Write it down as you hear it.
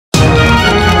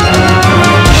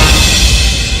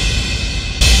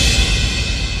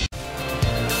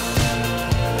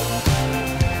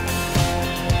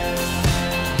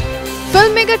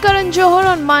Filmmaker Karan Johar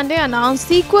on Monday announced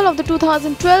sequel of the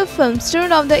 2012 film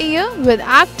Student of the Year with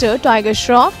actor Tiger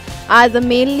Shroff as the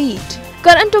main lead.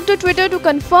 Karan took to Twitter to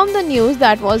confirm the news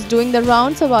that was doing the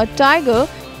rounds about Tiger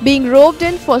being roped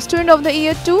in for Student of the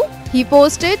Year 2. He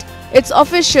posted, "It's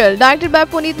official, directed by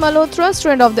Puneet Malhotra,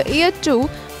 Student of the Year 2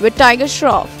 with Tiger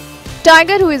Shroff."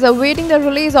 Tiger, who is awaiting the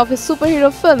release of his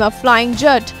superhero film A Flying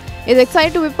Jet, is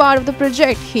excited to be part of the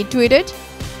project. He tweeted,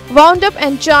 "Wound up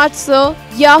and charged, sir.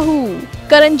 Yahoo!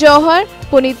 Karan Johar,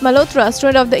 Puneet Malhotra,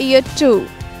 Student of the Year 2."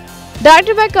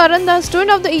 Directed by Karan, the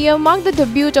Student of the Year marked the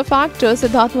debut of actors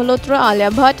Siddharth Malhotra,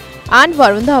 Alia Bhatt and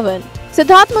Varun Dhawan.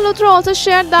 Siddharth Malhotra also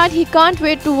shared that he can't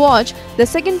wait to watch the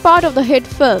second part of the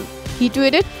hit film. He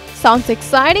tweeted, "Sounds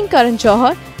exciting, Karan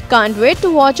Johar. Can't wait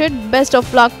to watch it. Best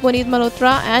of luck, Puneet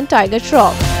Malhotra and Tiger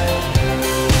Shroff."